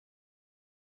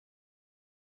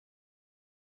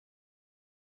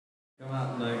Come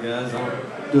out tonight, guys.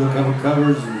 I'll do a couple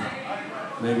covers and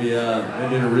maybe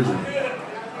an original.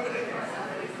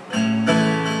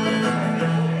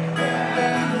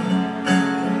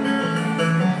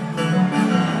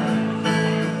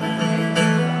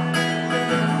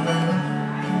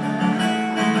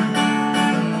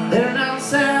 Heading down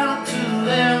south to the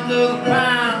land of the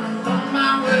pine, on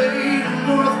my way to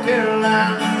North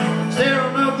Carolina,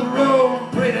 staring up the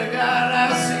road, pray to God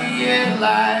I see it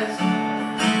lies.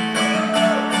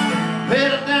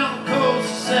 Headed down the coast,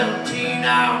 17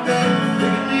 hours,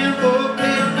 picking in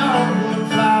bouquet of dogwood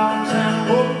flowers, and I'm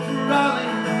hoping for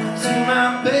Raleigh, see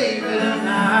my baby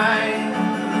tonight.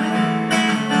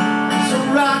 So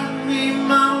rock me,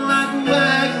 mama, like a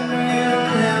wagon wheel,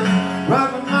 and rock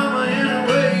me, mama, any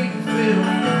way you feel.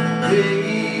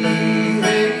 Hey,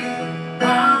 hey,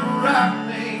 mama, rock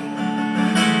me.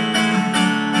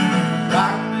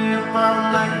 Rock me, mama,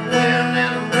 like the wind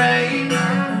and the rain.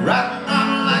 Rock me,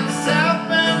 mama, like a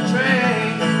southbound train.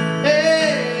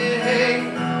 Hey, hey,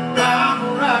 mama,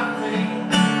 rock me.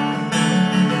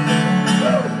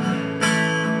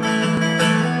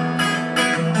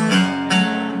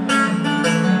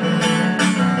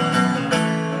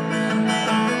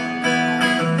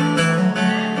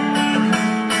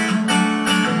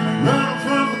 Running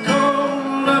from the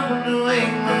cold up in New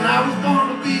England, I was born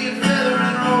to be a feather in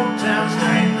an old town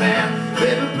string band.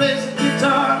 Baby plays the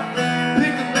guitar,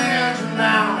 pick the banjo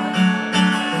now.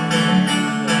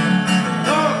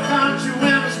 Oh, country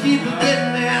women keep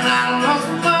forgetting me, and I lost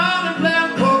my money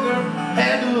playing poker.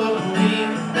 Had to look clean,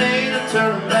 ain't a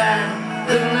turning back,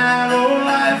 living that old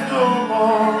life no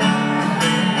more.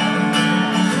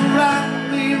 So rock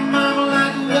me, mama,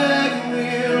 like a wagon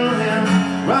wheel, and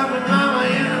rock me, mama,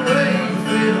 any way you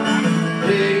feel.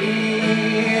 Hey,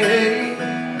 hey,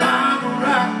 mama,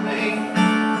 rock me.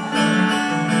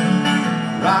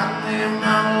 Rock me,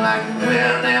 mama, like the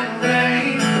wind and the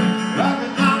rain. Rock me,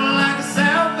 mama, like a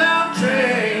southbound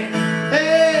train.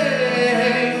 Hey,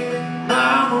 hey,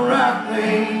 mama, rock me.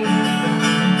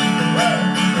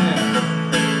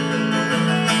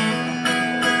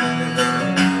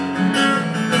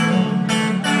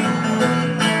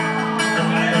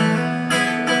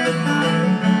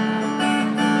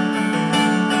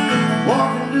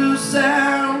 Walking due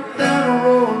south down the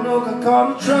Roanoke, I caught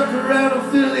a trucker out of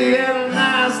Philly, had a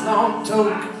nice long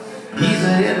toke. He's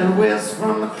headed west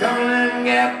from the Cumberland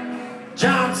Gap,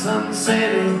 Johnson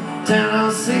City,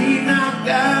 Tennessee. Now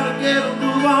gotta get a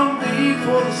move on me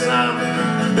for the sun.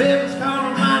 Baby's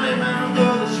calling my name and her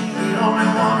brother, she's the only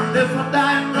one. And if I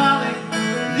die in Raleigh,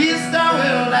 at least I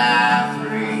will die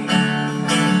free.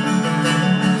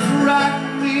 So rock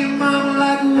me, mama,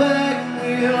 like a wagon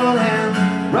wheel, and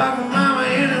rock me, mama,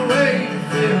 any way you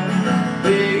feel.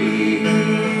 Hey,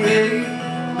 hey,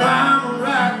 mama,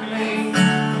 rock me.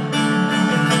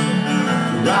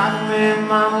 Rock me,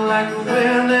 mama, like the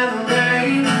wind and the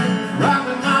rain. Rock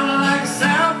me, mama, like a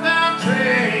southbound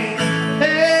train.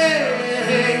 Hey,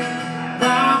 hey,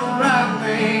 mama, rock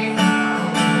me.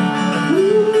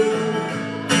 Ooh.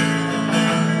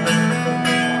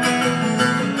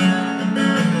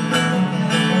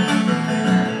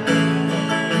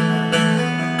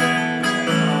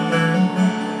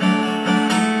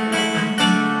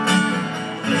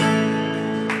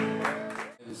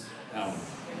 This album.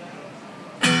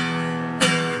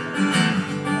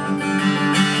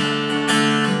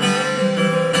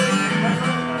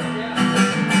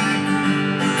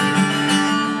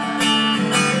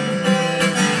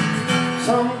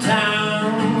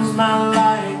 Sometimes my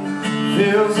life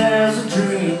feels as a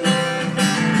dream,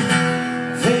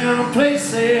 thinking of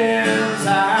places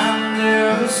I've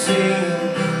never seen,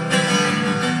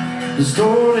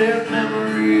 distorted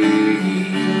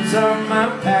memories of my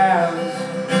past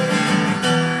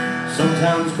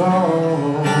sometimes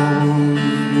cause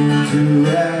me to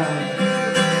ask.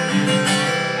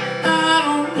 I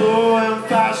don't know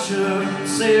if I should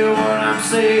say what I'm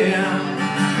saying.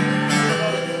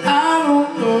 I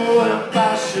don't know if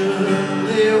I should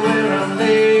live where I'm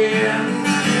laying.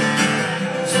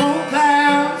 Smoke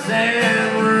clouds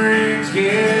and rings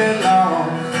get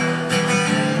lost,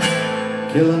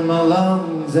 killing my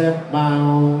lungs at my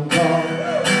own cost.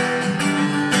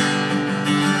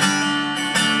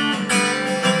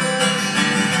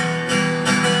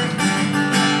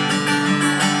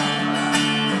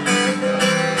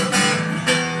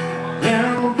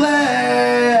 In the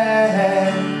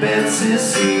black Betsy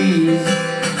seas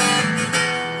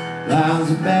lies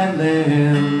the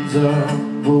badlands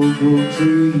of old growth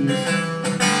trees,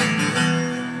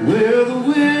 where the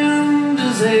wind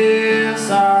is a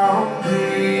soft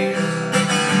breeze.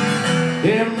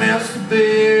 Hey, Mr.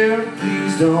 Bear,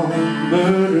 please don't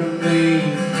murder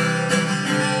me.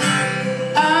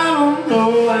 I don't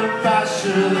know if I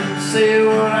should say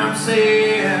what I'm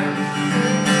saying.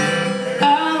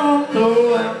 I don't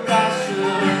know if I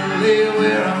should lay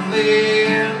where I'm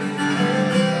laying.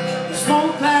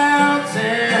 Smoke clouds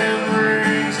and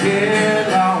rings get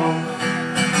long,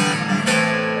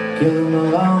 killing my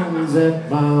lungs at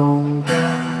my own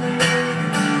cost.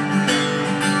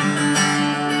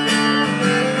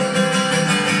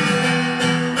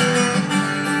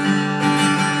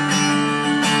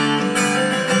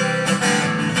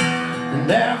 And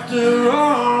after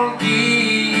all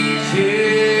these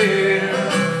years,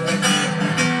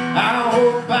 I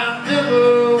hope I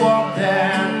never walk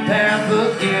that path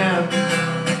again.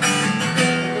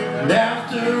 And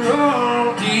after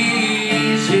all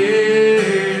these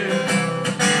years,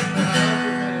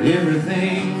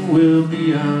 everything will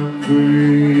be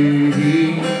ungreat.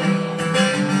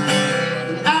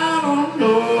 I don't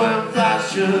know if I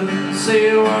should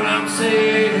say what I'm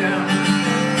saying.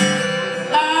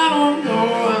 I don't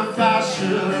know if I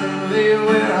should lay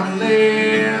where I'm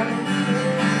laying.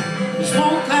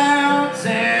 Smoke clouds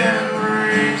and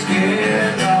rings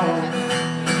get long,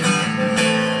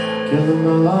 killing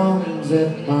my lungs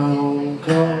at my own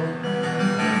cost.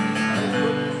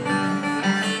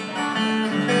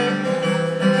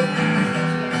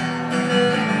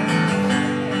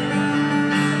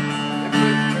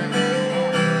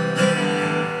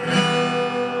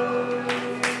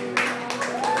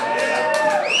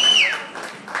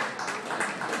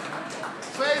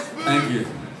 Thank you.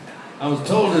 I was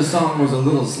told this song was a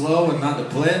little slow and not to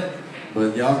play it,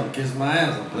 but y'all can kiss my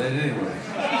ass and play it anyway.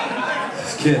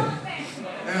 Just kidding.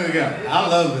 There we go. I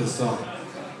love this song.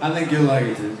 I think you'll like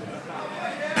it too.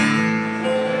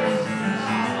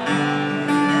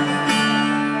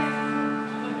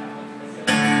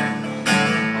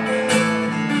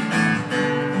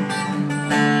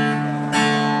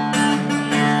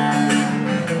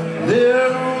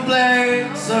 Little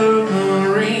black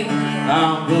submarine,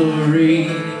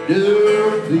 operator,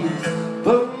 please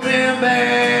put me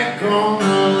back on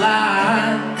the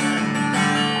line.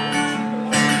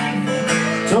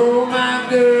 Told my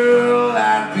girl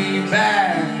I'd be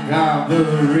back,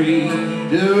 operator,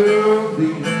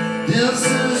 please. This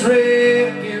is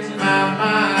wrecking my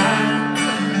mind.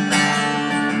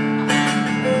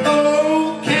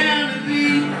 Oh, can it be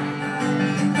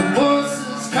the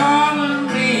voices calling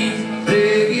me?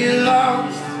 They get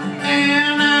lost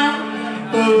and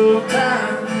out of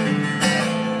time.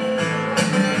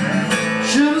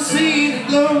 Should've seen it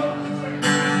glow,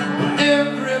 but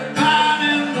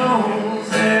everybody knows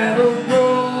that a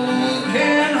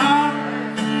broken heart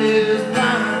is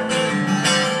blind.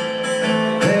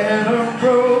 That a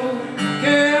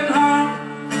broken heart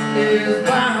is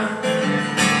blind.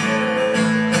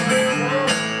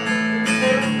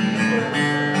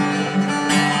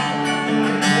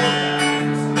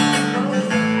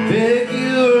 Pick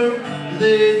you up,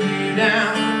 lay you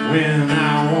down when I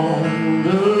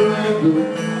wander go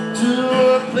to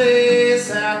a place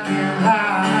I can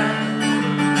hide.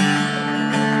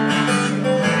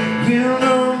 You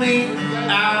know me, I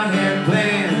had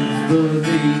plans, but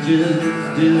they just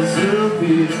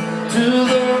disappeared to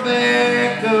the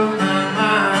back of my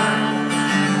mind.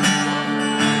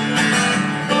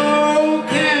 Oh,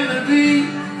 can it be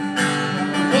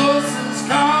voices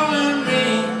calling me?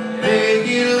 They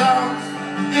get lost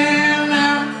and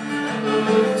out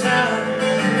of time.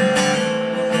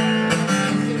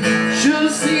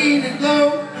 Should've seen it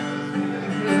glow,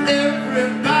 but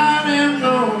everybody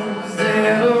knows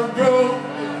that a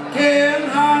broken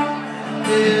heart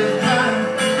is mine.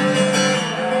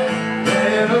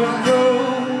 That a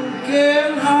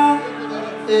broken heart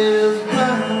is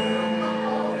mine.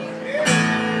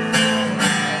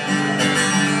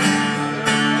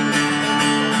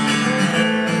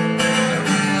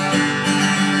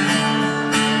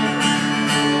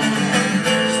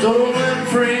 Stolen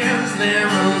friends,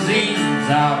 limousines,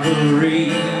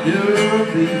 operator,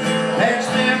 please patch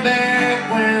me back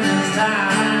when it's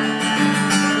time.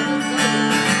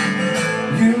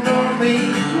 You know me,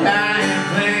 I ain't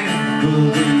planned,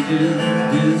 but they just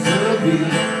disappear